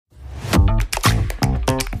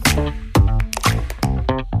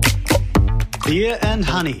Beer and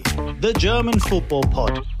Honey, the German football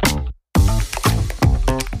pod.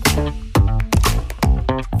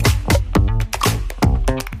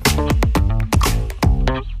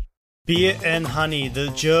 Beer and Honey, the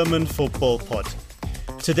German football pod.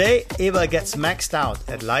 Today, Eberl gets maxed out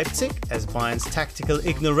at Leipzig as Bayern's tactical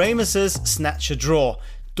ignoramuses snatch a draw.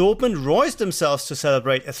 Dortmund roise themselves to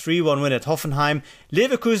celebrate a 3-1 win at Hoffenheim.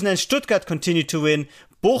 Leverkusen and Stuttgart continue to win.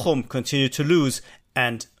 Bochum continue to lose.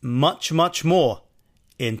 And much, much more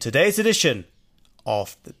in today's edition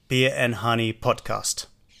of the Beer and Honey podcast.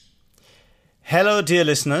 Hello, dear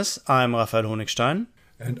listeners. I'm Raphael Honigstein.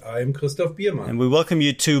 And I'm Christoph Biermann. And we welcome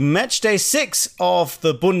you to match day 6 of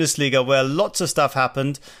the Bundesliga, where lots of stuff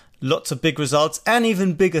happened, lots of big results, and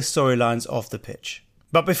even bigger storylines off the pitch.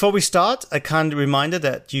 But before we start, a kind reminder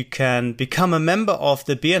that you can become a member of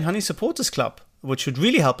the Beer and Honey Supporters Club, which would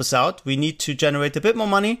really help us out. We need to generate a bit more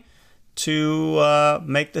money to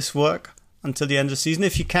make this work until the end of the season.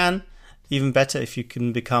 If you can, even better if you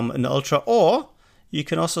can become an ultra, or you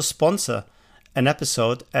can also sponsor an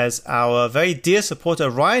episode, as our very dear supporter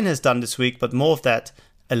Ryan has done this week, but more of that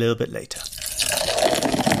a little bit later.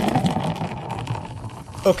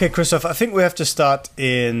 Okay, Christoph, I think we have to start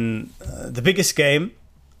in the biggest game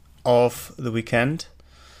of the weekend,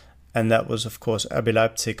 and that was, of course, RB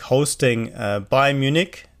Leipzig hosting Bayern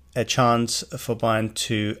Munich, a chance for Bayern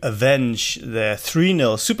to avenge their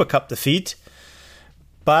 3-0 Super Cup defeat,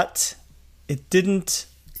 but it didn't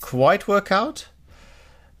quite work out.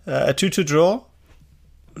 A 2-2 draw.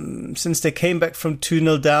 Since they came back from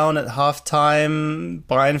 2-0 down at half-time,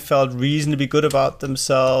 Bayern felt reasonably good about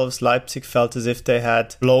themselves. Leipzig felt as if they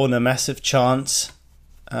had blown a massive chance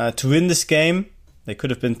to win this game. They could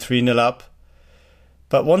have been 3-0 up.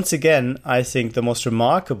 But once again, I think the most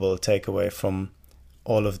remarkable takeaway from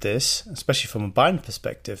all of this, especially from a Bayern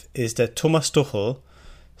perspective, is that Thomas Tuchel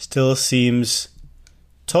still seems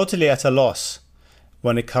totally at a loss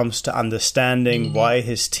when it comes to understanding why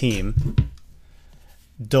his team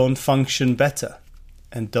don't function better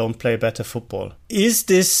and don't play better football. Is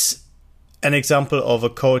this an example of a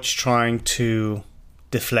coach trying to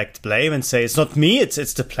deflect blame and say, it's not me,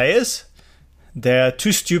 it's the players? They're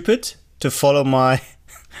too stupid to follow my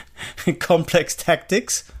complex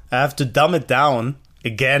tactics. I have to dumb it down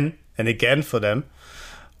again and again for them.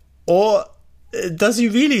 Or does he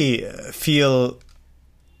really feel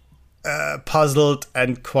puzzled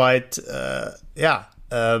and quite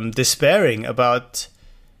despairing about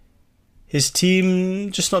his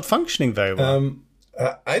team just not functioning very well?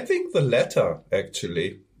 I think the latter,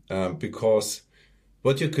 actually, because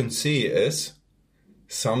what you can see is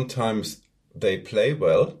sometimes they play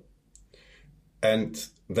well and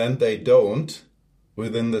then they don't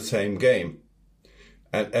within the same game.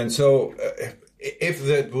 And so if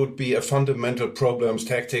that would be a fundamental problem,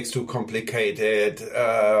 tactics too complicated,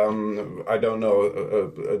 I don't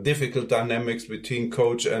know, difficult dynamics between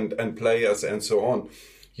coach and players and so on,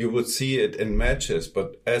 you would see it in matches.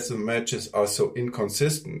 But as the matches are so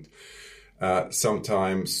inconsistent,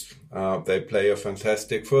 sometimes they play a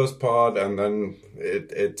fantastic first part and then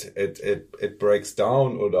it breaks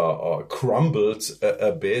down or crumbles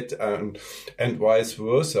a bit, and vice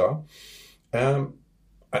versa.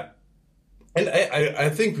 I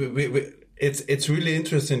think it's really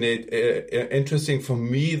interesting for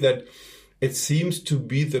me that it seems to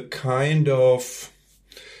be the kind of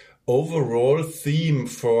overall theme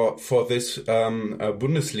for this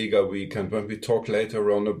Bundesliga weekend, when we talk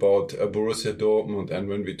later on about Borussia Dortmund and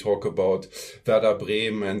when we talk about Werder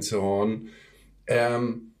Bremen and so on.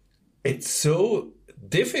 It's so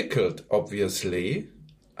difficult, obviously,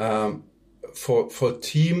 for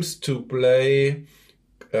teams to play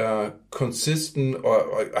consistent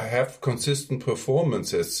or have consistent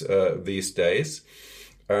performances these days,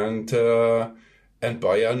 and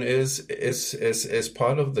Bayern is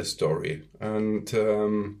part of the story, and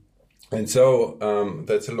so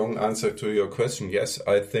that's a long answer to your question. Yes,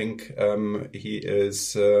 I think he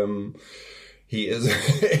is in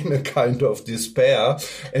a kind of despair,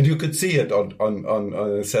 and you could see it on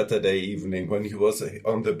a Saturday evening when he was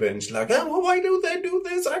on the bench, like, oh, why do they do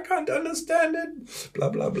this? I can't understand it. Blah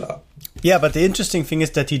blah blah. Yeah, but the interesting thing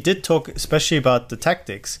is that he did talk, especially about the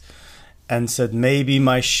tactics, and said maybe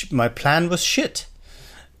my plan was shit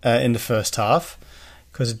in the first half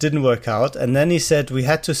because it didn't work out, and then he said we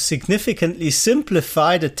had to significantly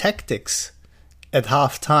simplify the tactics at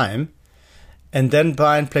half time. And then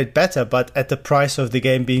Bayern played better, but at the price of the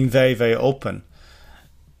game being very, very open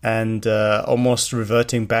and almost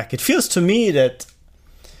reverting back. It feels to me that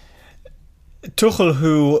Tuchel,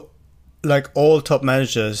 who, like all top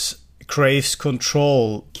managers, craves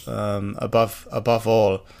control above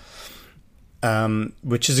all,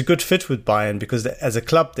 which is a good fit with Bayern because as a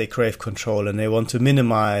club they crave control and they want to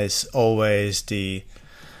minimize always the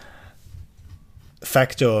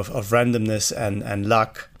factor of randomness and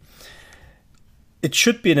luck. It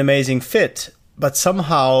should be an amazing fit, but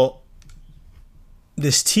somehow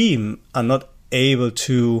this team are not able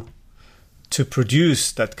to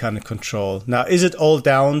produce that kind of control. Now, is it all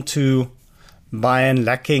down to Bayern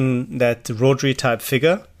lacking that Rodri type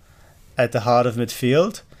figure at the heart of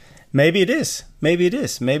midfield? Maybe it is. Maybe it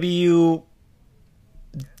is.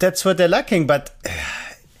 That's what they're lacking, but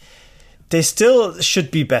they still should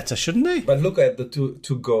be better, shouldn't they? But look at the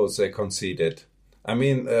two goals they conceded. I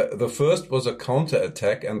mean, the first was a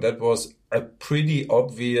counter-attack, and that was a pretty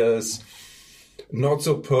obvious, not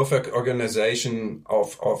so perfect organization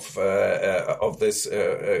of this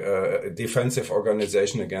defensive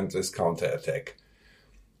organization against this counter-attack.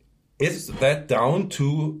 Is that down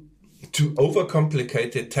to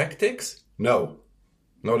overcomplicated tactics? No,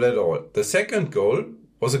 not at all. The second goal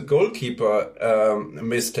was a goalkeeper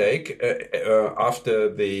mistake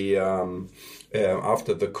after the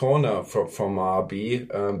corner from RB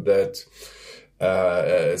that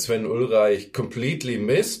Sven Ulreich completely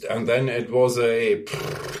missed, and then it was a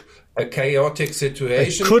chaotic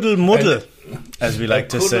situation. A kuddelmuddel, as we like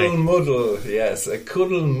to say. A kuddelmuddel, yes, a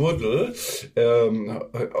kuddelmuddel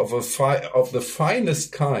of the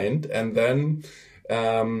finest kind, and then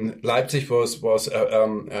Leipzig was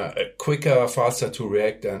quicker, faster to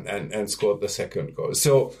react and scored the second goal.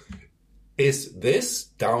 So, is this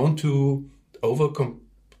down to over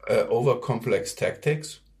complex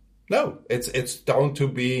tactics? No, it's down to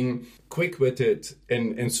being quick-witted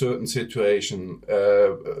in certain situations,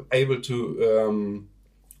 able to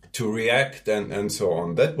react and so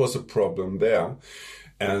on. That was a problem there,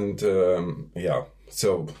 and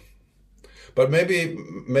so. But maybe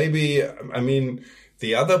I mean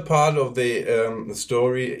the other part of the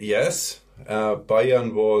story. Yes,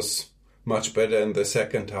 Bayern was much better in the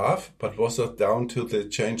second half, but was it down to the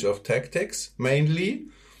change of tactics mainly?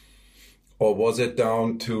 Or was it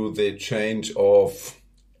down to the change of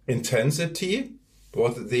intensity?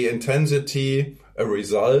 Was the intensity a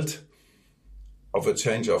result of a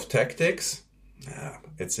change of tactics?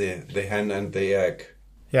 It's the hen and the egg.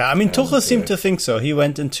 Yeah, I mean, Tuchel seemed to think so. He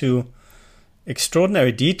went into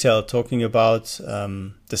extraordinary detail talking about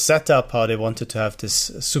the setup, how they wanted to have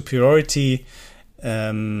this superiority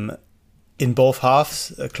in both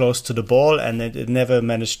halves, close to the ball, and it never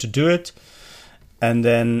managed to do it. And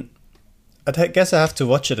then I guess I have to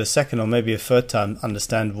watch it a second or maybe a third time,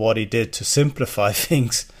 understand what he did to simplify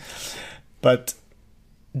things. But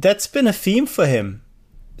that's been a theme for him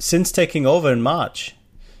since taking over in March,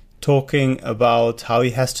 talking about how he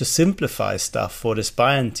has to simplify stuff for this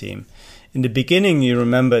Bayern team. In the beginning, you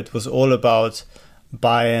remember it was all about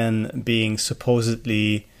Bayern being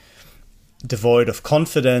supposedly devoid of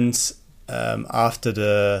confidence after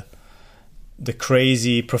the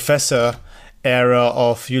crazy professor era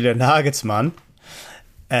of Julian Nagelsmann,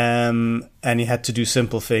 and he had to do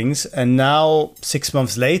simple things. And now, 6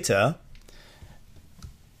 months later,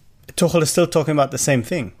 Tuchel is still talking about the same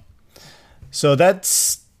thing. So that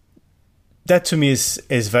to me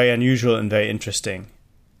is very unusual and very interesting,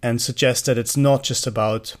 and suggests that it's not just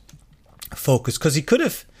about focus. Because he could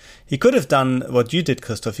have done what you did,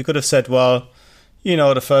 Christoph. He could have said, well,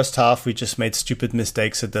 the first half we just made stupid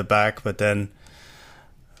mistakes at the back, but then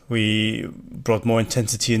we brought more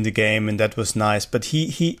intensity in the game, and that was nice. But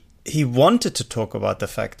he wanted to talk about the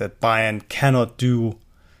fact that Bayern cannot do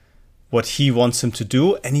what he wants him to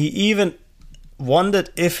do, and he even wondered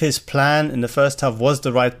if his plan in the first half was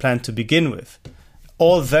the right plan to begin with.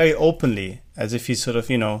 All very openly, as if he's sort of,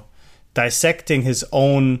 dissecting his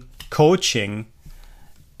own coaching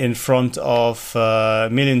in front of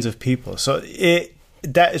millions of people. So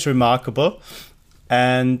that is remarkable,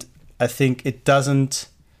 and I think it doesn't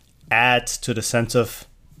add to the sense of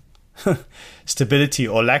stability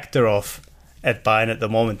or lack thereof at Bayern at the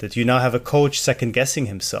moment, that you now have a coach second guessing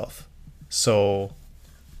himself so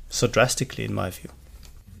drastically, in my view.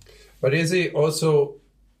 But is he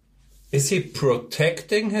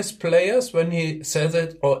protecting his players when he says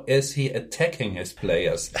it, or is he attacking his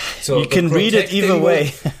players? So you can read it either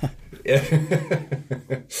way.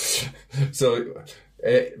 So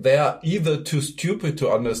they are either too stupid to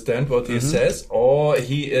understand what he says, or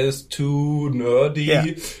he is too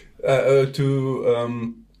nerdy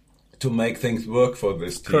to make things work for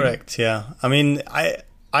this team. Correct, yeah. I mean,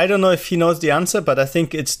 I don't know if he knows the answer, but I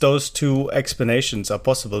think it's those two explanations are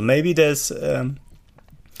possible. Maybe there's a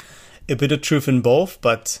bit of truth in both,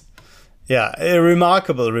 but Yeah,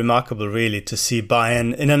 remarkable, really, to see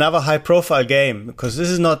Bayern in another high-profile game, because this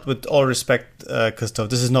is not, with all respect, Christoph,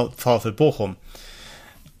 this is not VfL Bochum.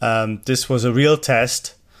 This was a real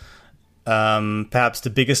test, perhaps the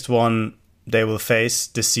biggest one they will face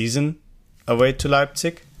this season away to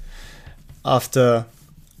Leipzig after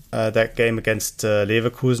that game against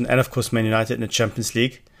Leverkusen and, of course, Man United in the Champions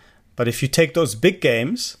League. But if you take those big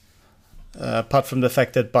games, apart from the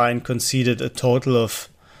fact that Bayern conceded a total of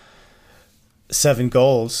 7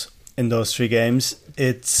 goals in those 3 games,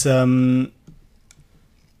 it's we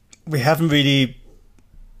haven't really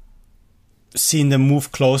seen them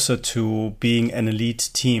move closer to being an elite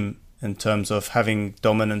team in terms of having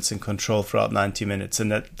dominance and control throughout 90 minutes. And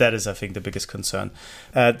that is, I think, the biggest concern.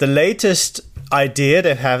 The latest idea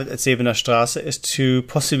they have at Sebener Straße is to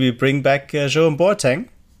possibly bring back Jerome Boateng,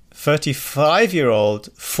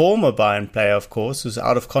 35-year-old former Bayern player, of course, who's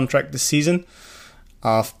out of contract this season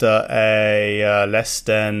after a less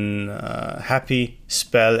than happy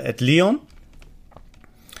spell at Lyon.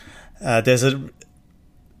 There's a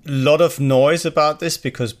lot of noise about this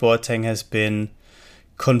because Boateng has been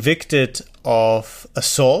convicted of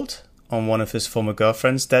assault on one of his former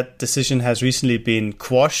girlfriends. That decision has recently been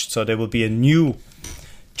quashed, so there will be a new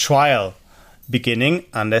trial beginning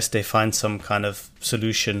unless they find some kind of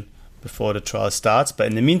solution before the trial starts. But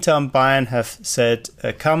in the meantime, Bayern have said,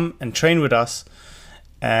 come and train with us,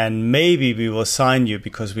 and maybe we will sign you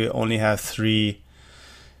because we only have three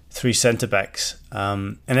centre-backs.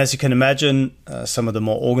 And as you can imagine, some of the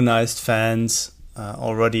more organised fans are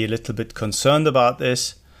already a little bit concerned about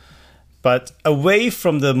this. But away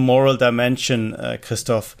from the moral dimension,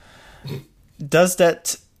 Christoph, does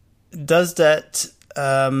that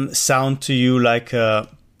sound to you like a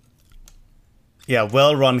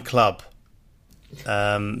well-run club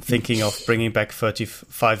thinking of bringing back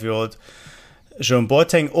 35-year-old Jerome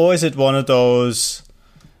Boateng, or is it one of those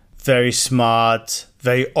very smart,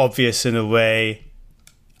 very obvious in a way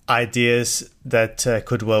ideas that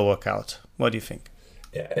could well work out? What do you think?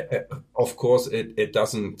 Of course, it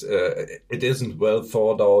doesn't. It isn't well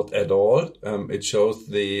thought out at all. It shows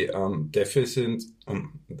the deficits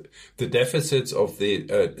of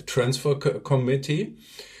the transfer committee,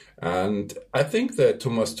 and I think that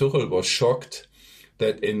Thomas Tuchel was shocked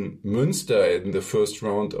that in Münster, in the first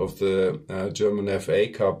round of the German FA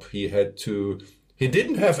Cup, he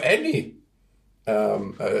didn't have any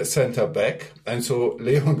centre back, and so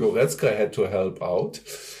Leon Goretzka had to help out.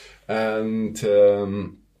 And I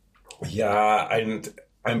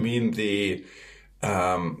mean the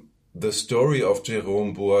story of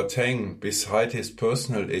Jerome Boateng, beside his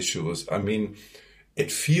personal issues, I mean,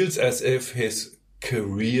 it feels as if his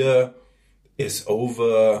career is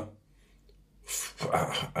over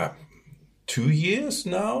 2 years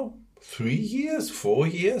now, 3 years, 4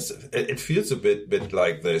 years. It feels a bit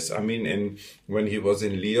like this. I mean, when he was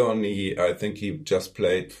in Lyon, I think he just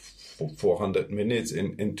played 400 minutes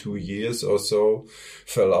in 2 years or so,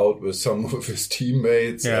 fell out with some of his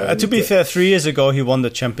teammates. Yeah, to be fair, 3 years ago he won the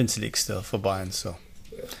Champions League still for Bayern, so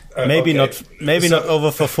maybe not over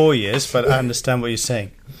for 4 years, but I understand what you're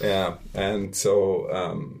saying. Yeah, and so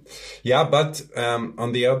but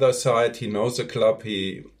on the other side, he knows the club,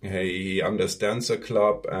 he understands the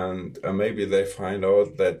club, and maybe they find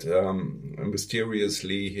out that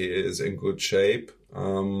mysteriously he is in good shape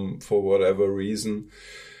for whatever reason.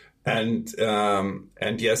 And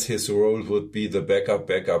yes, his role would be the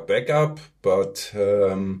backup, but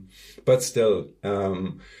still,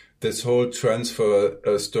 this whole transfer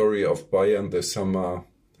story of Bayern this summer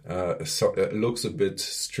looks a bit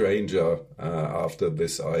stranger after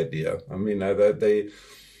this idea. I mean,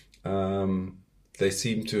 they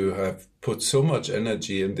seem to have put so much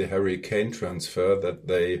energy in the Harry Kane transfer that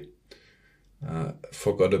they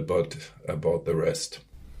forgot about the rest.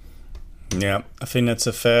 Yeah, I think that's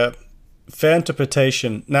a fair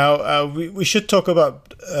interpretation. Now, we should talk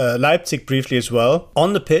about Leipzig briefly as well.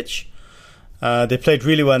 On the pitch, they played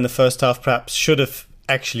really well in the first half, perhaps should have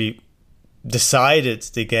actually decided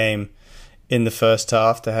the game in the first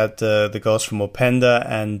half. They had the goals from Openda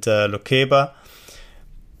and Lokeba,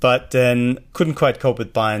 but then couldn't quite cope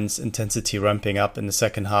with Bayern's intensity ramping up in the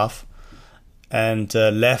second half and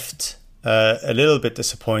left a little bit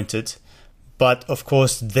disappointed. But of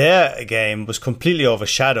course, their game was completely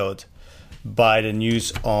overshadowed by the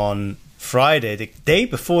news on Friday, the day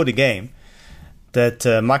before the game, that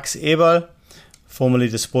Max Eberl, formerly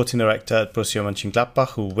the sporting director at Borussia Mönchengladbach,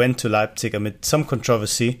 who went to Leipzig amid some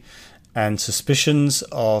controversy and suspicions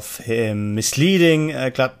of him misleading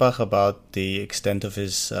Gladbach about the extent of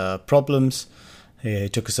his problems. He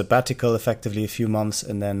took a sabbatical, effectively a few months,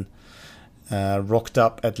 and then rocked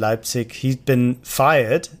up at Leipzig. He'd been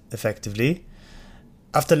fired, effectively,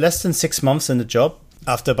 after less than 6 months in the job.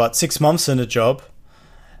 After about 6 months in the job.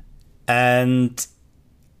 And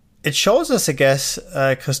it shows us, I guess,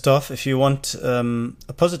 Christoph, if you want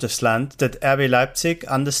a positive slant, that RB Leipzig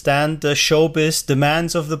understand the showbiz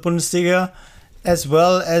demands of the Bundesliga as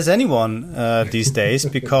well as anyone these days,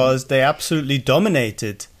 because they absolutely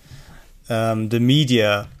dominated the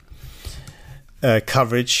media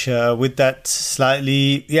coverage with that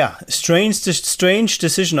slightly, strange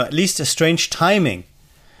decision, or at least a strange timing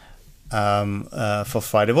for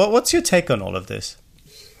Friday. What's your take on all of this?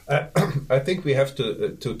 I think we have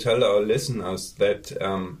to tell our listeners that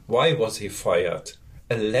why was he fired?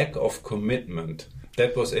 A lack of commitment.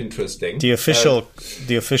 That was interesting. The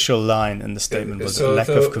official line in the statement was a lack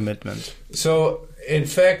of commitment. So, in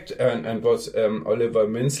fact, and what Oliver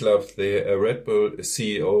Minzlaff, the Red Bull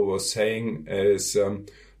CEO, was saying is,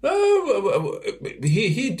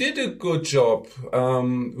 he did a good job.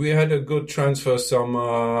 We had a good transfer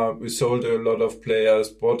summer. We sold a lot of players,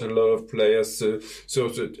 bought a lot of players. So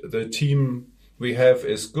the team we have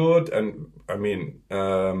is good. And I mean,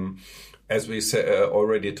 as we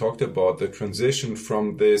already talked about, the transition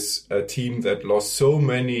from this team that lost so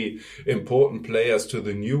many important players to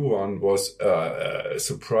the new one was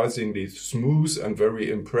surprisingly smooth and very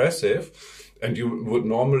impressive. And you would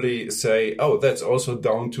normally say, oh, that's also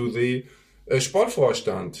down to the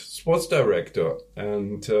Sportvorstand, sports director.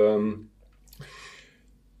 And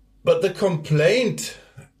but the complaint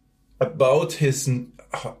about his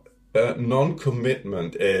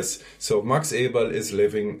non-commitment is, so Max Eberl is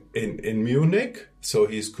living in Munich, so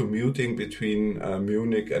he's commuting between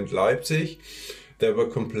Munich and Leipzig. There were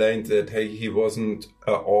complaints that he wasn't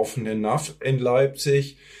often enough in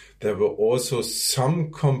Leipzig. There were also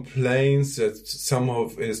some complaints that some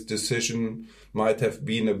of his decision might have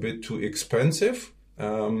been a bit too expensive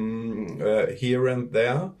here and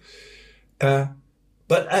there.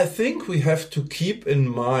 But I think we have to keep in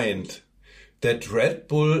mind that Red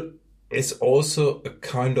Bull is also a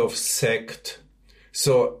kind of sect.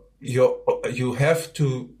 So you have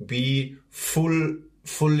to be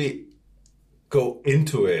fully go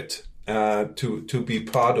into it. To be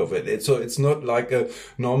part of it. So it's not like a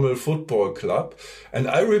normal football club. And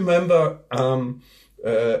I remember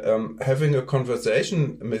having a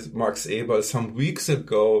conversation with Max Eberl some weeks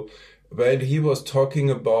ago when he was talking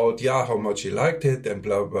about, how much he liked it and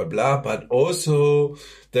blah, blah, blah, but also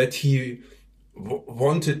that he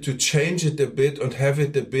wanted to change it a bit and have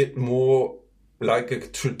it a bit more like a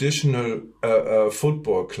traditional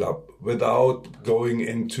football club without going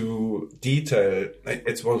into detail.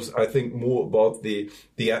 It was, I think, more about the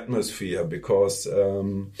atmosphere, because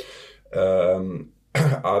RB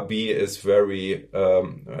is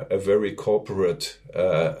a very corporate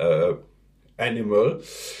animal.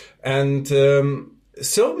 And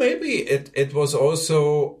so maybe it was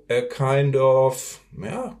also a kind of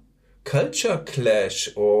culture clash,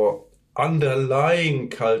 or underlying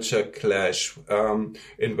culture clash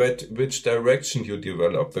in which direction you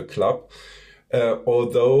develop the club.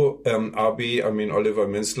 Although RB, Oliver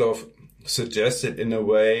Minzlaff, suggested in a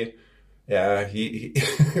way, he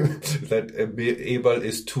that Eberl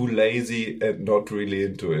is too lazy and not really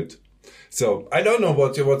into it. So I don't know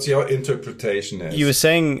what's your interpretation is. You were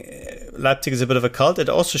saying Leipzig is a bit of a cult. It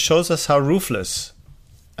also shows us how ruthless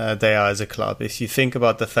they are as a club. If you think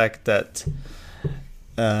about the fact that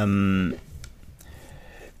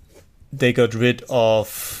they got rid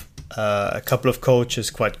of a couple of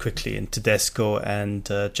coaches quite quickly, in Tedesco and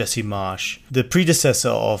Jesse Marsch. The predecessor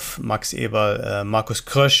of Max Eberl, Markus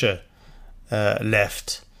Krösche,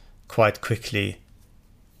 left quite quickly.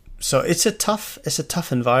 So it's a tough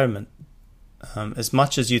environment. As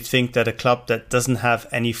much as you think that a club that doesn't have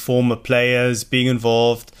any former players being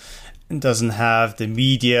involved and doesn't have the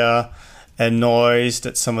media and noise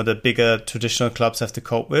that some of the bigger traditional clubs have to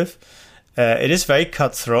cope with, it is very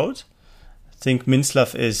cutthroat. I think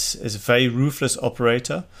Minzlaff is a very ruthless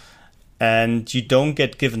operator, and you don't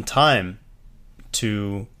get given time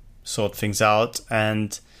to sort things out.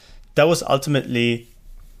 And that was ultimately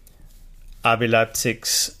RB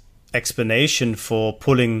Leipzig's explanation for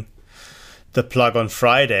pulling the plug on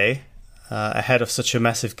Friday ahead of such a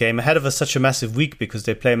massive game, ahead of such a massive week, because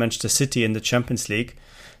they play Manchester City in the Champions League,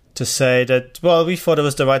 to say that, well, we thought it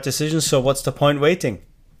was the right decision, so what's the point waiting?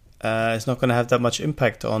 It's not going to have that much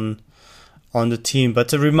impact on the team.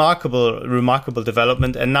 But a remarkable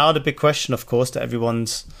development. And now the big question, of course, that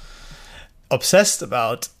everyone's obsessed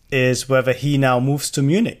about is whether he now moves to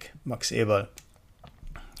Munich, Max Eberl.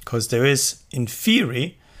 Because there is, in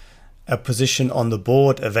theory, a position on the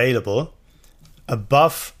board available.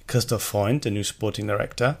 above Christoph Freund, the new sporting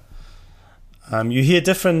director. You hear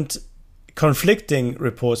different conflicting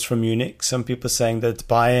reports from Munich. Some people saying that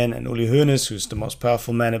Bayern and Uli Hoeneß, who's the most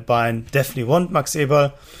powerful man at Bayern, definitely want Max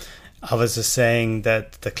Eberl. Others are saying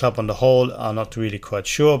that the club on the whole are not really quite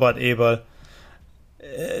sure about Eberl.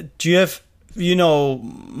 Do you have,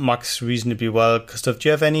 Max reasonably well, Christoph, do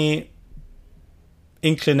you have any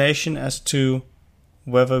inclination as to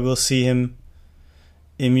whether we'll see him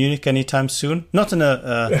in Munich anytime soon? Not in a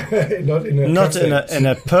in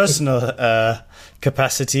a personal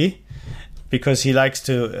capacity, because he likes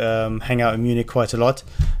to hang out in Munich quite a lot,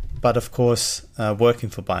 but of course working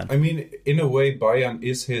for Bayern. I mean, in a way, Bayern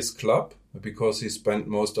is his club, because he spent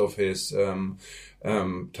most of his time,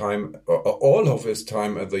 all of his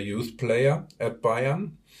time, as a youth player at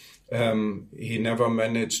Bayern. He never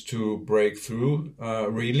managed to break through,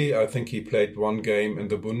 really. I think he played one game in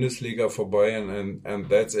the Bundesliga for Bayern, and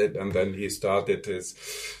that's it. And then he started his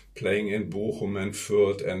playing in Bochum and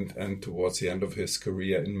Fürth and towards the end of his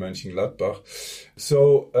career in Mönchengladbach.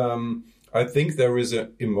 So I think there is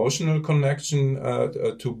an emotional connection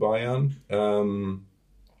to Bayern.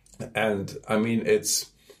 And I mean,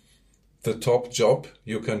 it's the top job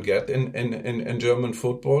you can get in German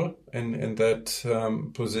football in that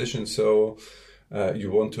position. So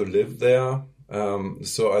you want to live there.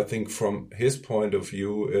 So I think from his point of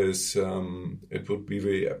view is it would be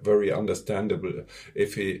very, very understandable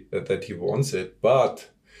if that he wants it.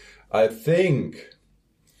 But I think,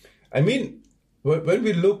 I mean, when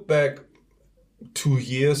we look back 2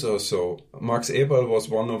 years or so, Max Eberl was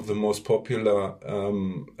one of the most popular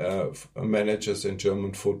managers in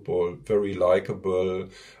German football, very likable.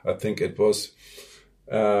 I think it was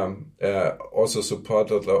also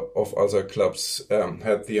supporters of other clubs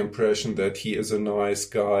had the impression that he is a nice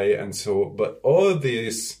guy and so. But all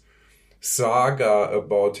this saga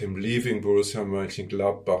about him leaving Borussia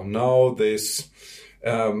Mönchengladbach, now this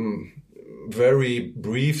very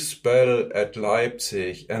brief spell at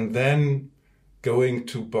Leipzig, and then going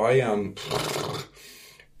to Bayern,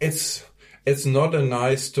 it's not a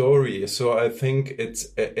nice story. So I think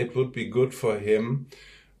it would be good for him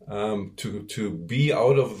to be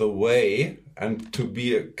out of the way and to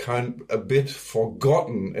be a bit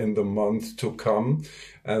forgotten in the month to come,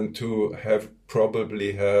 and to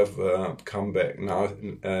probably have come back now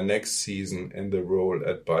next season in the role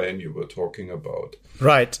at Bayern you were talking about.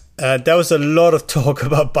 Right. There was a lot of talk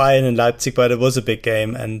about Bayern and Leipzig, but it was a big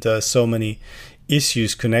game and so many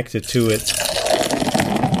issues connected to it.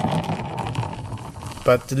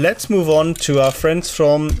 But let's move on to our friends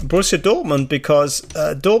from Borussia Dortmund, because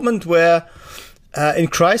Dortmund were in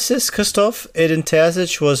crisis, Christoph. Edin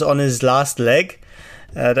Terzic was on his last leg.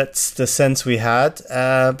 That's the sense we had.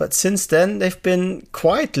 But since then, they've been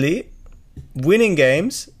quietly winning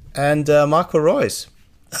games. And Marco Reus,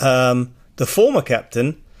 the former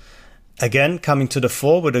captain, again coming to the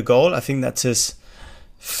fore with a goal. I think that's his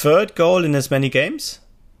third goal in as many games.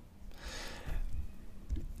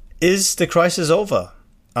 Is the crisis over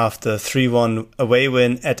after 3-1 away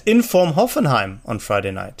win at Inform Hoffenheim on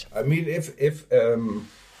Friday night? I mean, if Thomas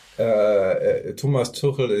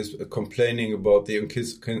Tuchel is complaining about the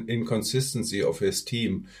inconsistency of his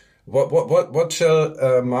team, what shall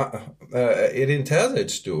Edin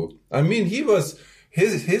Terzic do? I mean, his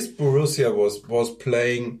Borussia was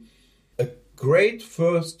playing a great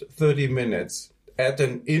first 30 minutes at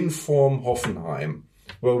an Inform Hoffenheim.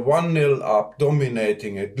 We're 1-0 up,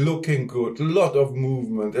 dominating it, looking good, a lot of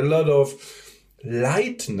movement, a lot of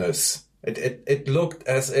lightness. It looked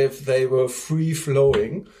as if they were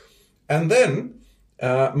free-flowing. And then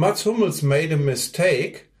Mats Hummels made a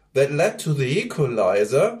mistake that led to the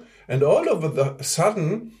equalizer, and all of a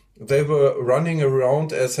sudden they were running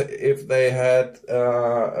around as if they had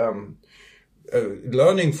learning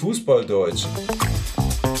Fußballdeutsch.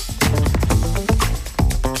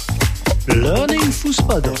 Learning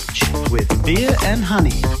Fußballdeutsch with beer and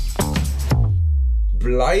honey.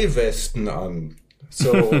 Bleiwesten an.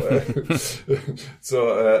 So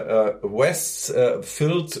vests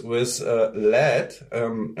filled with lead.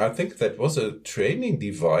 I think that was a training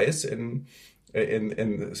device in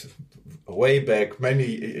way back, many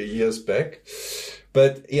years back.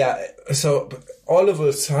 But yeah, so all of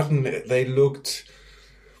a sudden they looked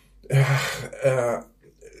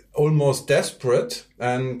almost desperate,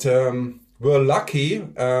 and were lucky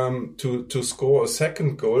to score a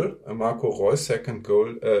second goal, a Marco Reus second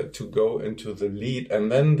goal, to go into the lead.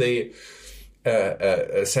 And then the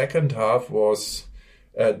second half was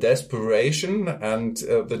desperation, and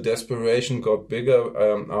the desperation got bigger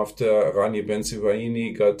after Rani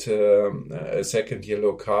Bensebaini got a second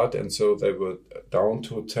yellow card, and so they were down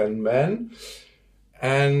to 10 men.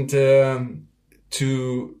 and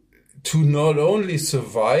to not only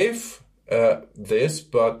survive this,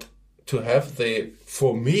 but to have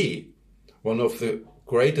for me, one of the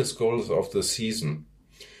greatest goals of the season,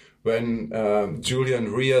 when Julian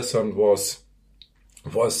Riasson was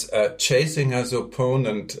chasing his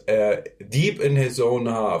opponent deep in his own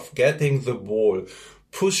half, getting the ball,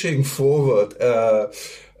 pushing forward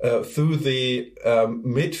through the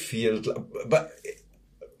midfield, but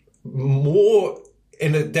more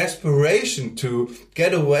in a desperation to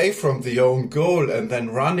get away from the own goal, and then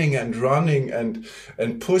running and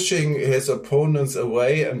pushing his opponents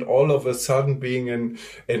away, and all of a sudden being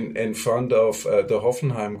in front of the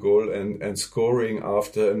Hoffenheim goal and scoring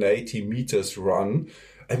after an 80 meters run.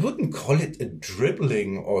 I wouldn't call it a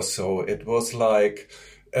dribbling or so. It was like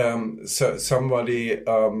somebody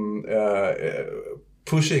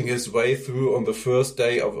pushing his way through on the first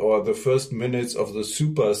day or the first minutes of the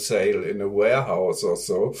super sale in a warehouse or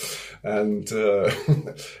so. And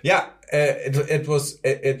it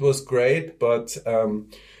was great, but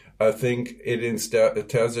I think Edin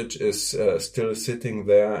Terzic is still sitting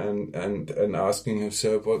there and asking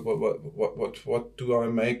himself, what do I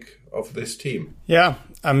make of this team? Yeah,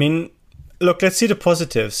 I mean, look, let's see the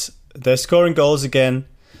positives. They're scoring goals again.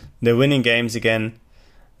 They're winning games again.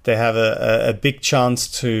 They have a big chance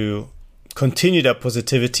to continue that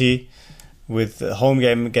positivity with the home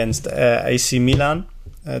game against AC Milan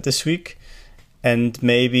this week. And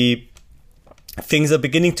maybe things are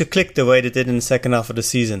beginning to click the way they did in the second half of the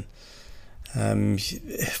season.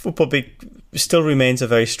 Football still remains a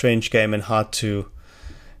very strange game and hard to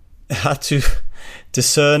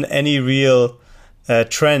discern any real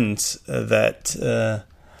trends that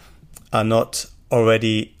are not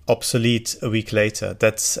already obsolete a week later.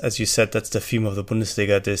 That's, as you said, that's the theme of the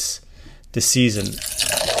Bundesliga this season.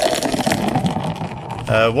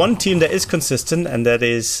 One team that is consistent and that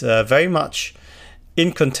is very much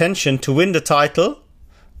in contention to win the title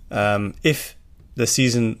if the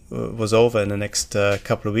season was over in the next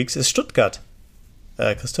couple of weeks is Stuttgart.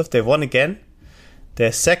 Christoph, they won again.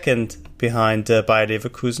 They're second behind Bayer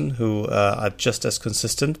Leverkusen, who are just as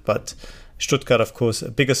consistent, but Stuttgart, of course,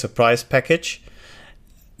 a bigger surprise package.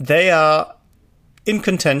 They are in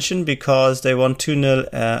contention because they won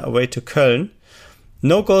 2-0 away to Köln.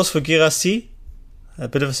 No goals for Guirassy, a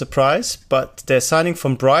bit of a surprise, but they're signing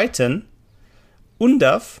from Brighton.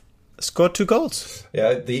 Undav scored 2 goals.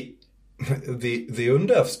 Yeah, the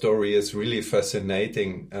Undav story is really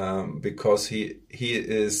fascinating because he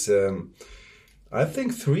is, I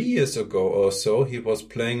think 3 years ago or so, he was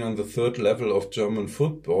playing on the third level of German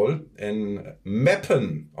football in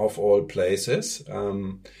Meppen, of all places.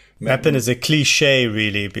 Meppen is a cliche,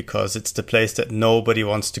 really, because it's the place that nobody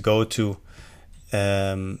wants to go to.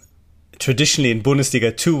 Traditionally in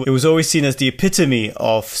Bundesliga 2, it was always seen as the epitome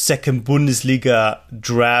of second Bundesliga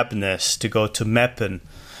drabness to go to Meppen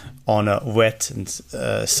on a wet and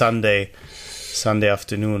Sunday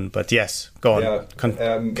afternoon. But yes, go on. Yeah,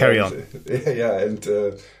 carry on. Yeah,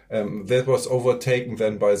 and that was overtaken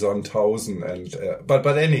then by Sandhausen. And but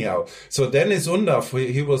anyhow, so Dennis Undav,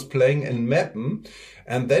 he was playing in Meppen,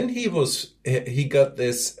 and then he got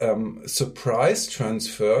this surprise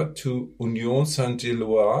transfer to Union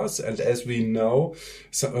Saint-Gilloise, and as we know,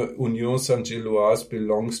 Union Saint-Gilloise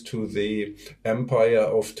belongs to the empire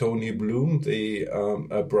of Tony Bloom, the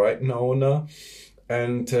Brighton owner.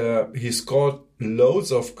 And he scored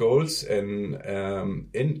loads of goals in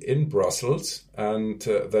Brussels, and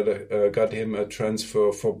that got him a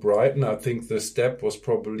transfer for Brighton. I think the step was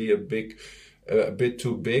probably a bit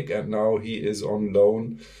too big, and now he is on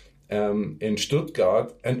loan in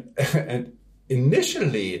Stuttgart. And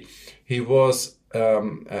initially he was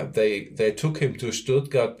they took him to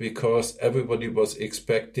Stuttgart because everybody was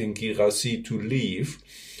expecting Guirassy to leave.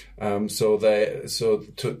 So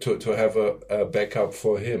to have a backup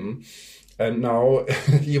for him, and now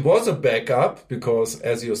he was a backup because,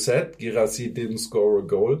 as you said, Guirassy didn't score a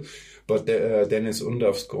goal, but Dennis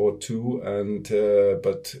Undav scored 2, and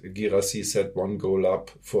but Guirassy set 1 goal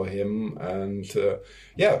up for him, and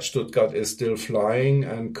Stuttgart is still flying,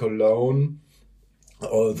 and Cologne,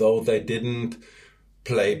 although they didn't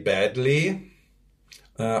play badly,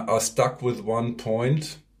 are stuck with 1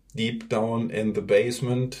 point deep down in the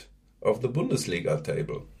basement of the Bundesliga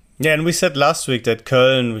table. Yeah, and we said last week that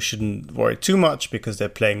Köln, we shouldn't worry too much because they're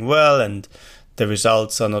playing well and the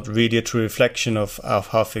results are not really a true reflection of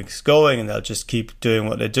how things are going, and they'll just keep doing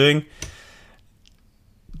what they're doing.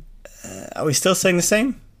 Are we still saying the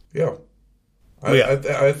same? Yeah.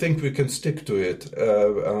 I think we can stick to it.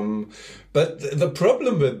 But the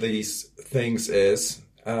problem with these things is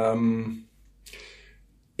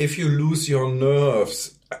if you lose your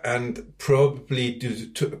nerves and probably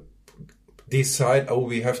to decide, oh,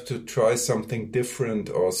 we have to try something different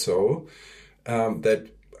or so, that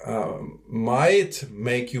might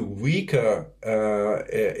make you weaker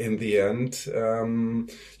in the end.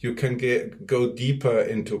 You can go deeper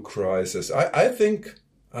into crisis. I think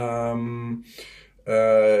Steffen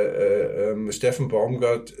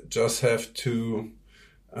Baumgart just have to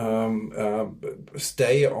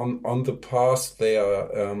stay on the path they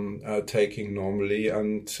are taking normally,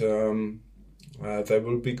 and they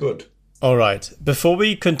will be good. All right. Before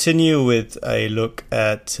we continue with a look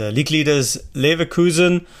at league leaders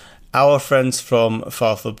Leverkusen, our friends from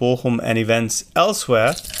VfL Bochum, and events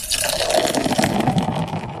elsewhere,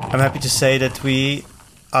 I'm happy to say that we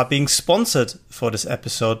are being sponsored for this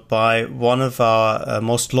episode by one of our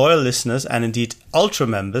most loyal listeners and indeed ultra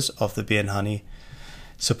members of the Beer and Honey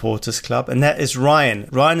Supporters Club, and that is Ryan.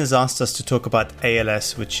 Ryan has asked us to talk about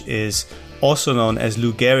ALS, which is also known as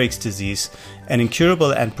Lou Gehrig's disease, an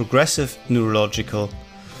incurable and progressive neurological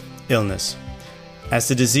illness. As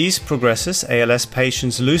the disease progresses, ALS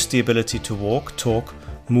patients lose the ability to walk, talk,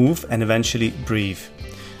 move, and eventually breathe.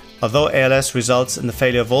 Although ALS results in the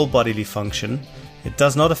failure of all bodily function, it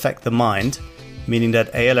does not affect the mind, meaning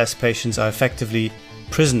that ALS patients are effectively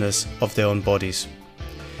prisoners of their own bodies.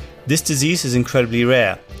 This disease is incredibly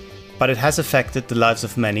rare, but it has affected the lives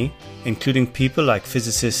of many, including people like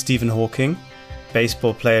physicist Stephen Hawking,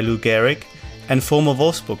 baseball player Lou Gehrig, and former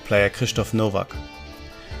Wolfsburg player Christoph Novak.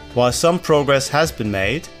 While some progress has been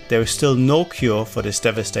made, there is still no cure for this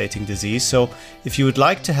devastating disease, so if you would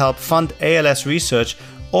like to help fund ALS research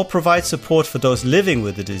or provide support for those living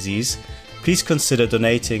with the disease, please consider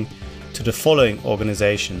donating to the following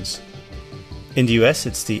organizations. In the US,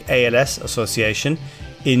 it's the ALS Association.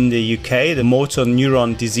 In the UK, the Motor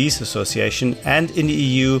Neuron Disease Association, and in the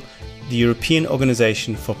EU, the European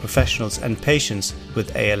Organization for Professionals and Patients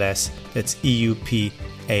with ALS, that's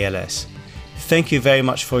EUP-ALS. Thank you very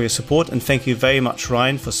much for your support, and thank you very much,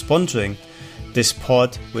 Ryan, for sponsoring this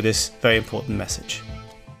pod with this very important message.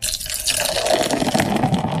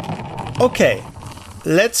 Okay,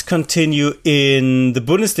 let's continue in the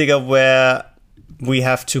Bundesliga, where we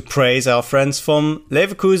have to praise our friends from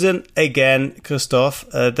Leverkusen again, Christoph.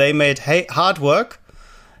 They made hard work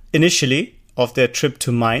initially of their trip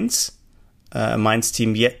to Mainz. Mainz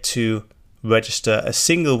team yet to register a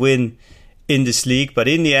single win in this league, but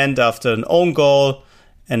in the end, after an own goal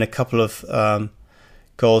and a couple of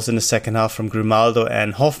goals in the second half from Grimaldo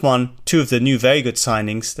and Hoffmann, two of the new very good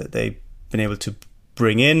signings that they've been able to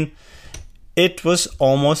bring in, it was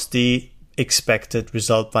almost the expected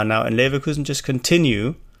result by now, and Leverkusen just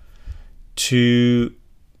continue to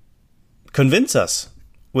convince us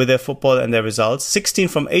with their football and their results. 16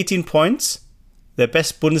 from 18 points, their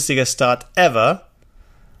best Bundesliga start ever.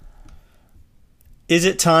 Is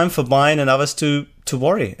it time for Bayern and others to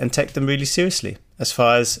worry and take them really seriously as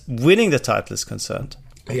far as winning the title is concerned?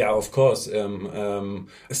 Yeah, of course.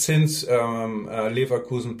 Since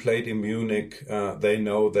Leverkusen played in Munich, they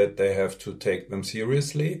know that they have to take them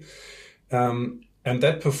seriously. And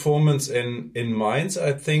that performance in Mainz,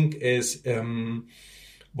 I think,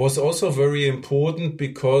 was also very important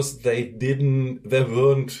because they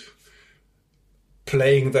weren't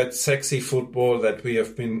playing that sexy football that we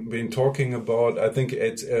have been talking about. I think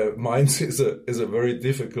Mainz is a very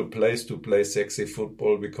difficult place to play sexy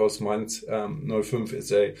football because Mainz 05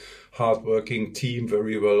 is a hardworking team,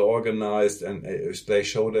 very well organized, and they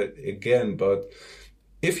showed it again. But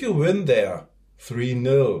if you win there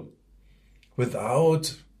 3-0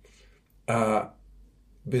 without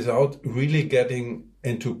really getting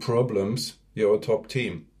into problems, you're a top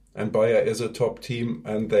team. And Bayer is a top team,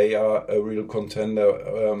 and they are a real contender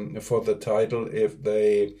for the title if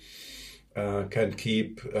they can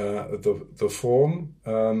keep the form.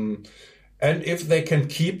 And if they can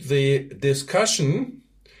keep the discussion,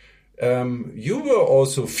 you were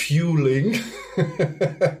also fueling...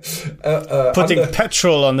 putting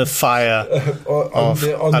petrol on the fire of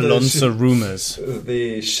Alonso rumors.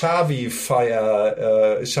 The Xavi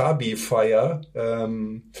fire.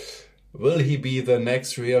 Will he be the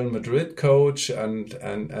next Real Madrid coach? And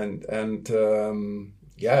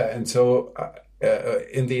so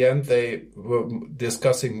in the end they were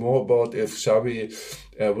discussing more about if Xavi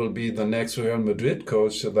will be the next Real Madrid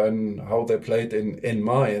coach than how they played in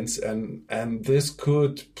Mainz, and this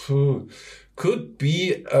could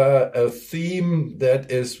be a theme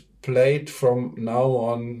that is played from now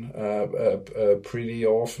on pretty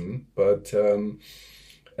often. But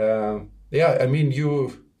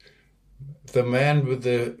the man with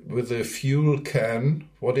the fuel can,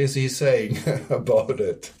 what is he saying about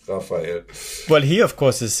it, Raphael? Well, he, of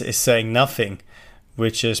course, is saying nothing,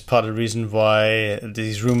 which is part of the reason why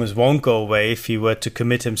these rumors won't go away. If he were to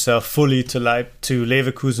commit himself fully to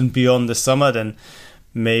Leverkusen beyond the summer, then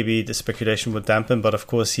maybe the speculation would dampen. But, of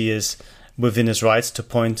course, he is within his rights to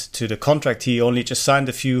point to the contract he only just signed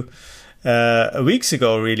a few weeks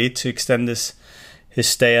ago, really, to extend his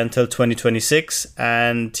stay until 2026,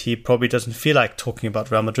 and he probably doesn't feel like talking about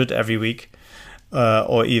Real Madrid every week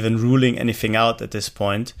or even ruling anything out at this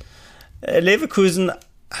point. Leverkusen,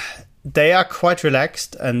 they are quite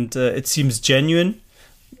relaxed, and it seems genuine,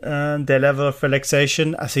 their level of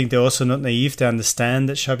relaxation. I think they're also not naive. They understand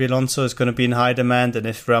that Xabi Alonso is going to be in high demand, and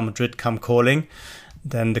if Real Madrid come calling,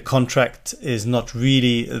 then the contract is not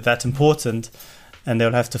really that important, and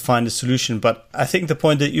they'll have to find a solution. But I think the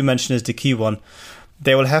point that you mentioned is the key one.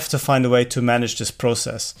 They will have to find a way to manage this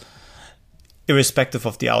process, irrespective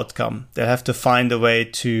of the outcome. They'll have to find a way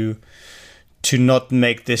to not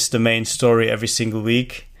make this the main story every single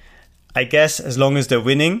week. I guess as long as they're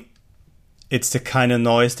winning, it's the kind of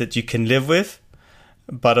noise that you can live with.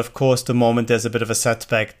 But of course, the moment there's a bit of a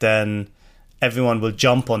setback, then everyone will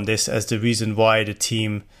jump on this as the reason why the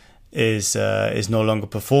team is no longer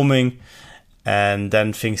performing, and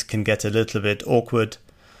then things can get a little bit awkward.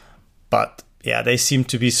 But yeah, they seem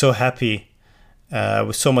to be so happy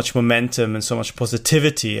with so much momentum and so much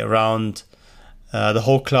positivity around the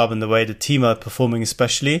whole club and the way the team are performing,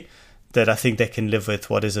 especially, that I think they can live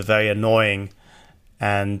with what is a very annoying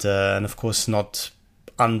and of course not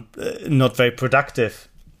very productive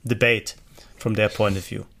debate from their point of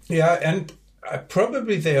view. Yeah, and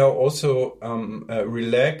probably they are also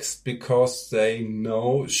relaxed because they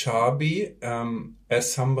know Xabi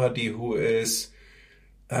as somebody who is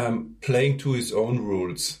playing to his own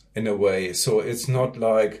rules in a way. So it's not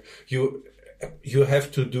like you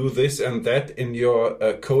have to do this and that in your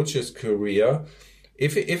coach's career.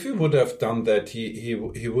 If he would have done that, he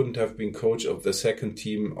wouldn't have been coach of the second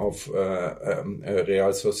team of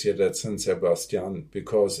Real Sociedad San Sebastian,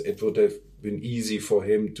 because it would have been easy for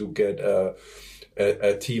him to get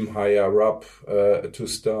a team higher up to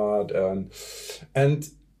start, and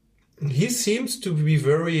he seems to be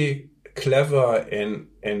very clever in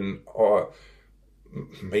or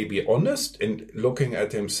maybe honest in looking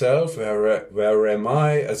at himself. Where am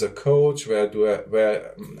I as a coach? Where do I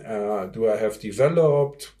have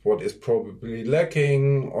developed? What is probably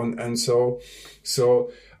lacking? And so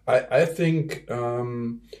I think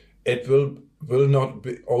it will not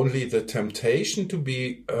be only the temptation to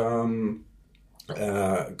be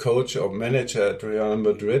coach or manager at Real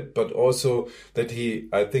Madrid, but also that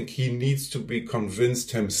I think he needs to be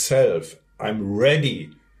convinced himself, I'm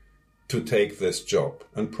ready to take this job.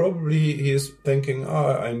 And probably he is thinking,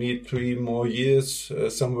 I need 3 more years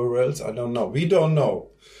somewhere else. I don't know. We don't know.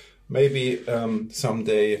 Maybe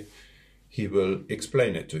someday he will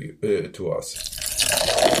explain it to us.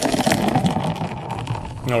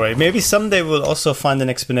 All right. Maybe someday we'll also find an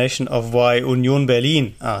explanation of why Union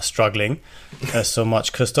Berlin are struggling so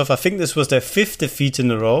much, Christoph. I think this was their 5th defeat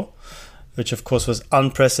in a row, which of course was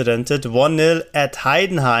unprecedented. 1-0 at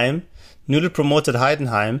Heidenheim, newly promoted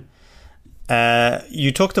Heidenheim.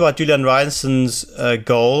 You talked about Julian Reinson's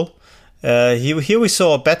goal. Here we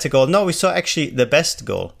saw a better goal. No, we saw actually the best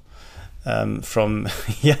goal from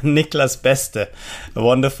Niklas Beste. A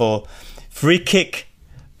wonderful free kick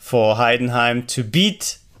for Heidenheim to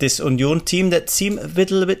beat this Union team that seem a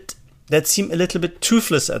little bit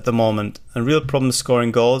toothless at the moment, and real problem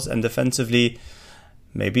scoring goals, and defensively,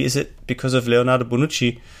 maybe is it because of Leonardo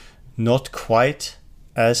Bonucci, not quite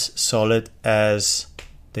as solid as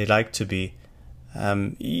they like to be.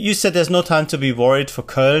 You said there's no time to be worried for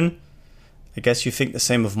Köln. I guess you think the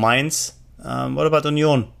same of Mainz. What about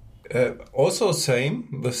Union? Also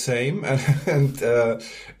the same, and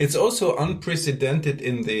it's also unprecedented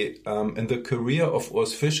in the career of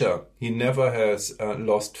Urs Fischer. He never has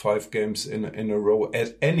lost 5 games in a row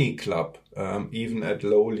at any club, even at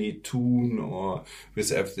lowly Thun or with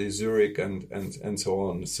FC Zurich and so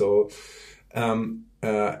on. So.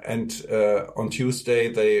 And on Tuesday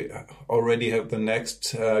they already have the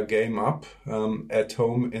next game up at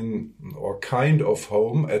home at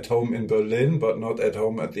home in Berlin, but not at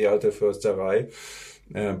home at the Alte Försterei,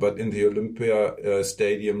 but in the Olympia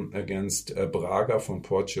Stadium against Braga from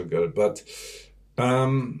Portugal. But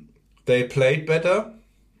they played better.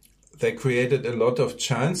 They created a lot of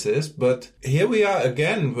chances, but here we are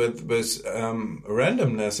again with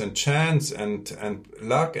randomness and chance and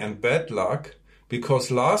luck and bad luck, because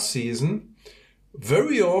last season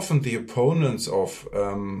very often the opponents of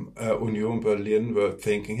Union Berlin were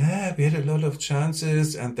thinking, we had a lot of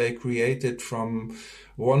chances and they created from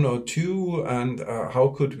 1 or 2, and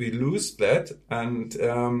how could we lose that? And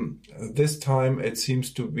this time it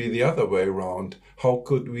seems to be the other way around. How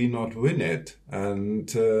could we not win it?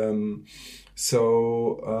 And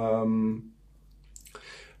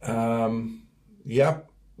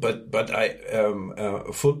But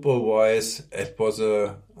football wise, it was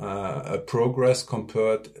a progress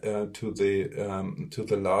compared to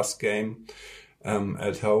the last game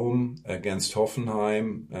at home against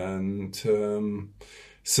Hoffenheim, and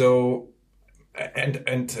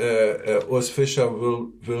Urs Fischer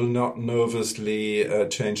will not nervously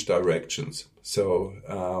change directions. So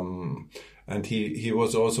and he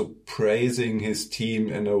was also praising his team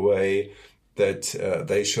in a way that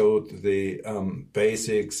they showed the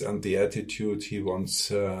basics and the attitude he wants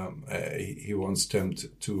them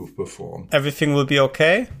to perform. Everything will be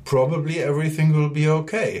okay? Probably everything will be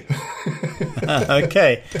okay.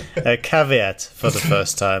 Okay. A caveat for the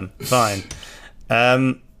first time. Fine.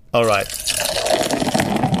 All right.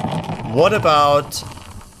 What about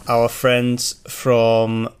our friends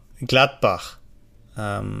from Gladbach?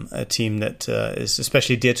 A team that is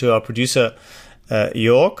especially dear to our producer,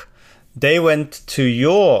 Jörg. They went to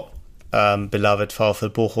your beloved VfL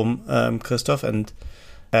Bochum, Christoph, and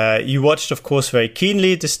you watched, of course, very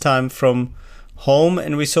keenly, this time from home,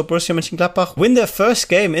 and we saw Borussia Mönchengladbach win their first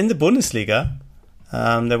game in the Bundesliga.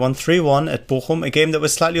 They won 3-1 at Bochum, a game that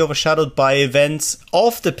was slightly overshadowed by events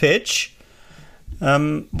off the pitch.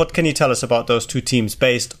 What can you tell us about those two teams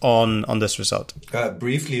based on this result?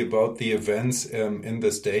 Briefly about the events in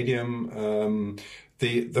the stadium.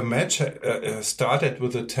 The match started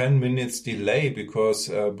with a 10 minutes delay because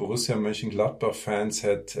Borussia Mönchengladbach fans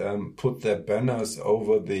had put their banners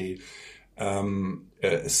over the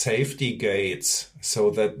safety gates so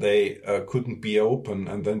that they couldn't be open,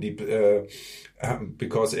 and then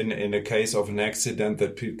because in a case of an accident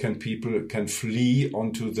that people can flee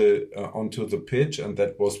onto the pitch, and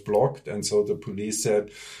that was blocked, and so the police said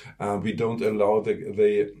we don't allow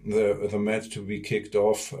the match to be kicked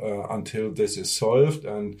off until this is solved.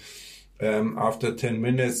 And after 10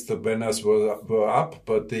 minutes the banners were up,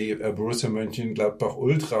 but the Borussia Mönchengladbach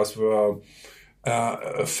ultras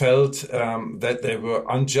felt that they were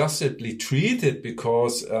unjustly treated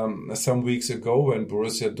because some weeks ago when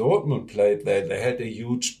Borussia Dortmund played there, they had a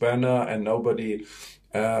huge banner and nobody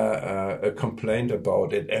complained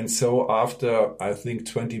about it. And so after, I think,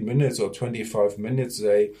 20 minutes or 25 minutes,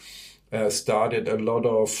 they started a lot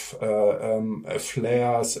of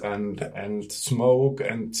flares and smoke,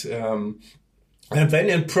 and then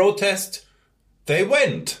in protest they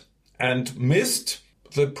went and missed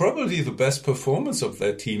probably the best performance of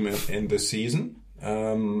their team in the season.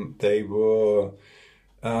 They were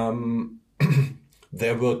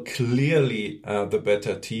clearly the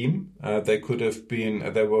better team. They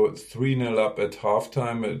were 3-0 up at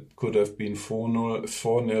halftime. It could have been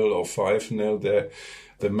 4-0 or 5-0.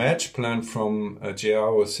 The match plan from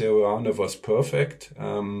João Serrano was perfect.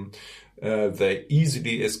 They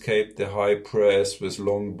easily escaped the high press with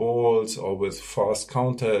long balls or with fast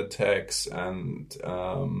counterattacks, and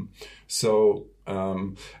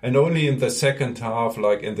and only in the second half,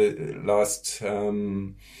 like in the last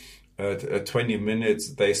 20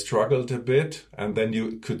 minutes, they struggled a bit, and then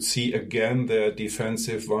you could see again their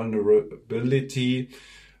defensive vulnerability.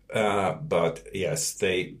 But yes,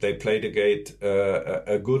 they played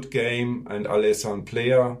a good game, and Alessandro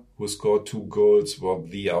Plea, who scored 2 goals, was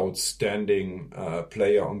the outstanding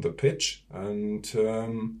player on the pitch, and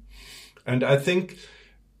I think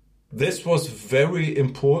this was very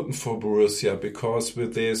important for Borussia, because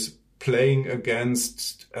with this playing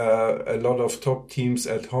against a lot of top teams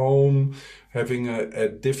at home, having a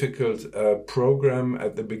difficult program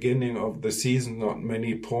at the beginning of the season, not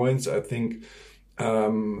many points, I think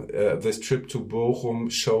this trip to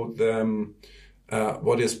Bochum showed them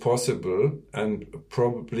what is possible, and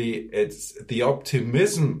probably it's the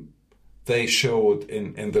optimism they showed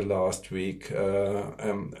in the last week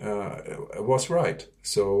was right.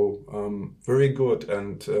 So very good,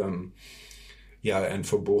 and and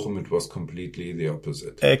for Bochum it was completely the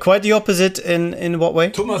opposite. Quite the opposite in what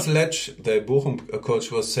way? Thomas Letsch, the Bochum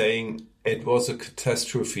coach, was saying it was a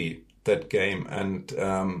catastrophe, that game, and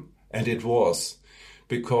it was,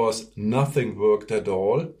 because nothing worked at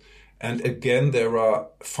all. And again, there are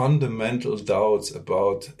fundamental doubts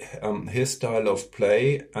about his style of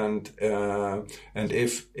play, and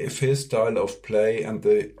if his style of play and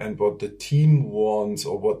what the team wants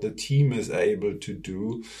or what the team is able to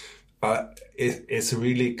do is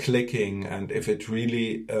really clicking and if it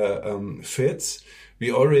really fits.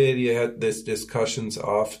 We already had these discussions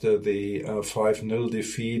after the 5-0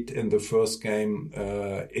 defeat in the first game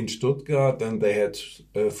in Stuttgart, and they had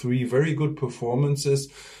 3 very good performances.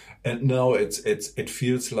 And now it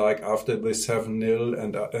feels like after the 7-0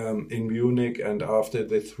 and in Munich and after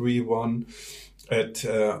the 3-1 at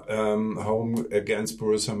home against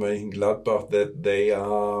Borussia Mönchengladbach that they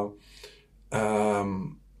are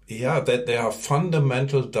that there are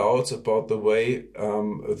fundamental doubts about the way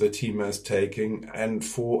the team is taking, and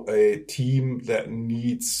for a team that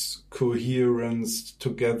needs coherence,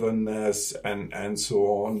 togetherness, and so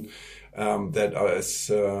on, that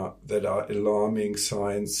are alarming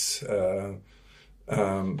signs that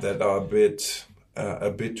are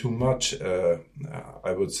a bit too much,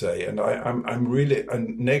 I would say. And I'm really,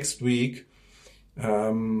 and next week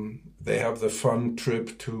they have the fun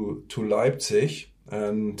trip to Leipzig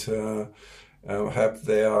and have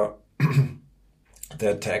their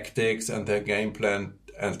tactics and their game plan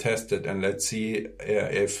and test it, and let's see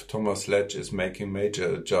if Thomas Letch is making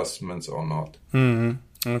major adjustments or not. Mm-hmm.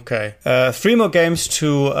 Okay. 3 more games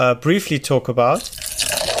to briefly talk about.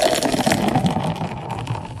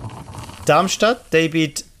 Darmstadt, they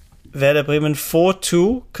beat Werder Bremen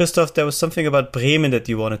 4-2. Christoph, there was something about Bremen that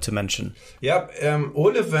you wanted to mention. Yeah,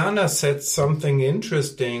 Ole Werner said something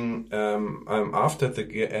interesting after the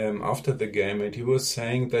game, and he was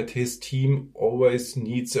saying that his team always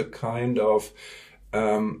needs a kind of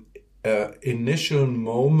initial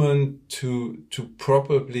moment to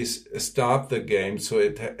probably start the game.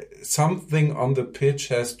 So something on the pitch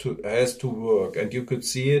has to work, and you could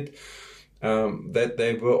see it. That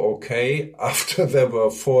they were okay after they were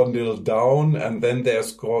 4-0 down, and then they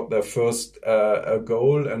scored their first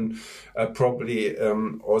goal, and probably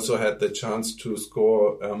also had the chance to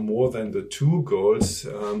score more than the 2 goals.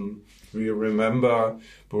 We remember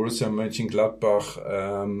Borussia Mönchengladbach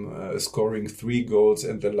scoring 3 goals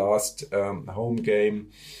in the last home game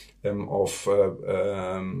of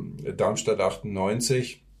Darmstadt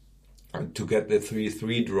 98 to get the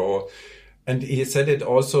 3-3 draw. And he said it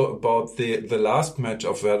also about the last match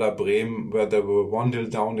of Werder Bremen, where they were 1-0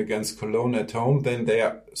 down against Cologne at home. Then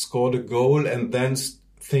they scored a goal, and then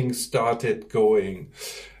things started going.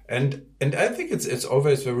 And I think it's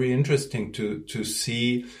always very interesting to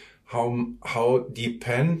see how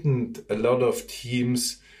dependent a lot of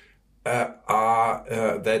teams are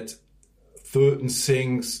that certain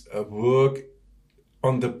things work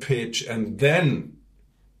on the pitch, and then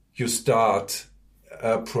you start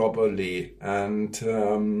properly, and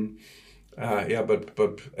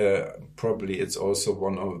but probably it's also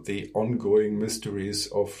one of the ongoing mysteries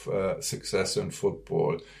of success in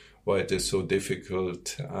football, why it is so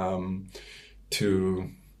difficult to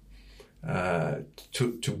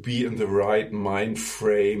be in the right mind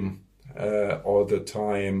frame all the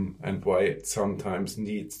time, and why it sometimes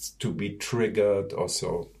needs to be triggered or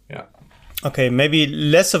so. Yeah. Okay, maybe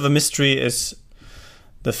less of a mystery is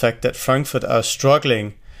the fact that Frankfurt are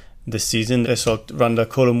struggling this season. They saw Randa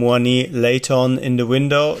Kolo-Muani late on in the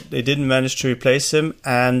window. They didn't manage to replace him.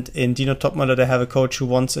 And in Dino Topmöller, they have a coach who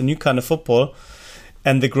wants a new kind of football.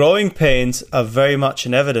 And the growing pains are very much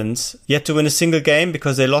in evidence. Yet to win a single game,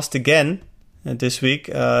 because they lost again this week,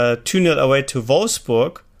 2-0 away to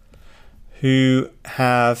Wolfsburg, who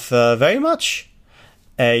have very much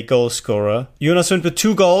a goal scorer. Jonas Sund with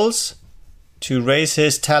 2 goals to raise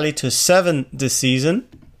his tally to 7 this season.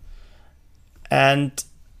 And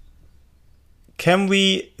can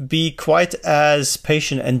we be quite as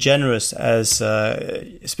patient and generous as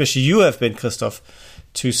especially you have been, Christoph,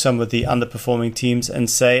 to some of the underperforming teams, and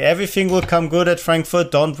say everything will come good at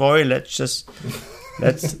Frankfurt, don't worry, let's just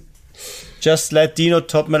let Dino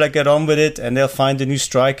Topmöller get on with it, and they'll find a new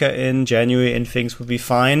striker in January and things will be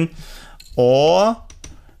fine? Or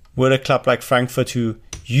will a club like Frankfurt, who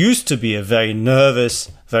used to be a very nervous,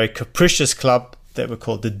 very capricious club that were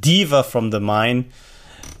called the Diva from the Main,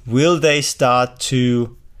 will they start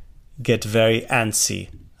to get very antsy?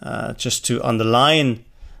 Just to underline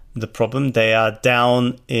the problem, they are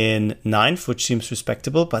down in 9th, which seems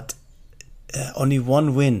respectable, but only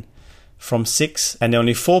 1 win from 6, and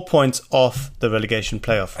only 4 points off the relegation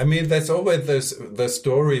playoff. I mean, that's always the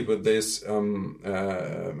story with this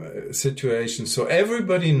situation. So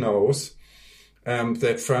everybody knows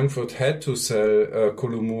that Frankfurt had to sell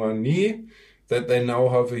Kolo-Muani, that they now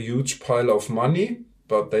have a huge pile of money,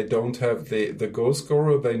 but they don't have the goal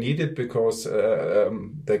scorer they needed because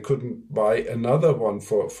they couldn't buy another one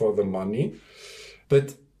for the money.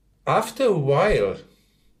 But after a while,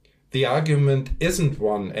 the argument isn't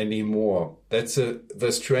one anymore. That's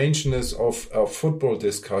the strangeness of football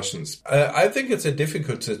discussions. I think it's a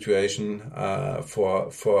difficult situation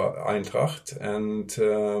for Eintracht, and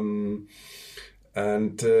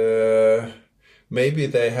maybe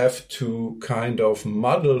they have to kind of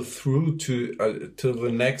muddle through to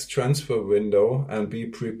the next transfer window and be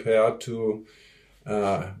prepared to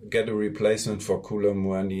get a replacement for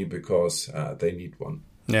Koulibaly because they need one.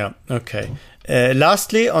 Yeah, okay.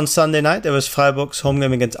 Lastly, on Sunday night, there was Freiburg's home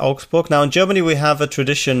game against Augsburg. Now, in Germany, we have a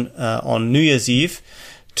tradition on New Year's Eve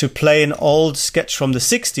to play an old sketch from the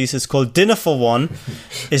 60s. It's called Dinner for One.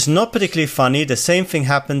 It's not particularly funny. The same thing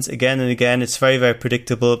happens again and again. It's very, very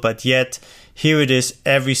predictable, but yet here it is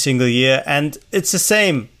every single year. And it's the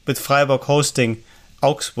same with Freiburg hosting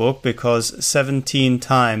Augsburg because 17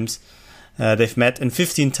 times they've met and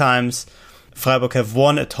 15 times Freiburg have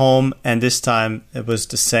won at home, and this time it was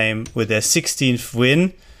the same with their 16th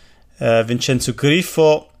win. Vincenzo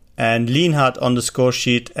Grifo and Lienhardt on the score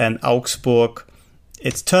sheet, and Augsburg.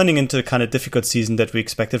 It's turning into the kind of difficult season that we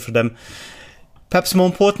expected for them. Perhaps more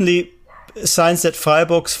importantly, signs that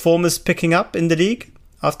Freiburg's form is picking up in the league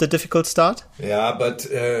after a difficult start. Yeah, but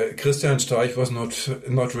Christian Streich was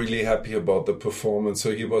not really happy about the performance.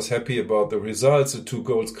 So he was happy about the results, the 2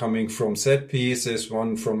 goals coming from set pieces,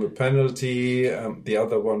 one from a penalty, the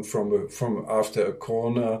other one from after a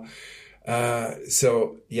corner.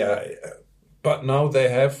 So yeah, but now they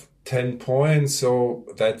have 10 points, so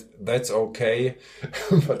that's okay.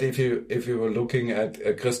 But if you were looking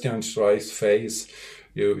at Christian Streich's face,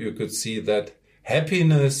 you could see that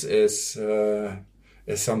happiness is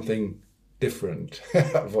something different.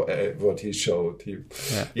 What he showed.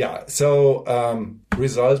 So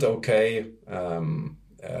result okay,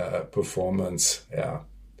 performance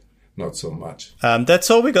not so much.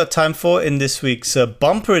 That's all we got time for in this week's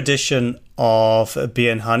bumper edition of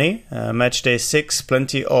Beer and Honey. Match day 6,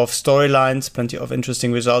 plenty of storylines, plenty of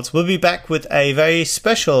interesting results. We'll be back with a very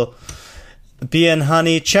special Beer and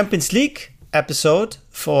Honey Champions League episode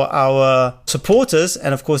for our supporters,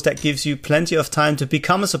 and of course that gives you plenty of time to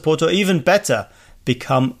become a supporter, or even better,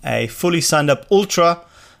 become a fully signed up ultra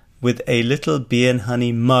with a little Beer and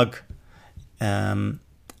Honey mug dangling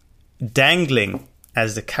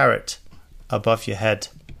as the carrot above your head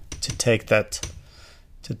to take that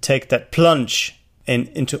plunge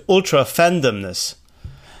into ultra fandomness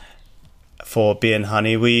for Beer and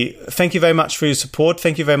Honey. We thank you very much for your support.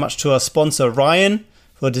 Thank you very much to our sponsor Ryan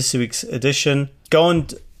for this week's edition. Go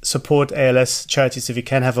and support ALS charities if you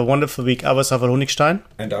can. Have a wonderful week. I was Rafael Honigstein.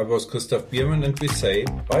 And I was Gustav Biermann, and we say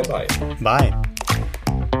bye-bye. Bye.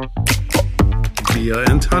 Beer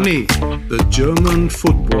and Honey, the German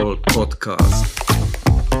football podcast.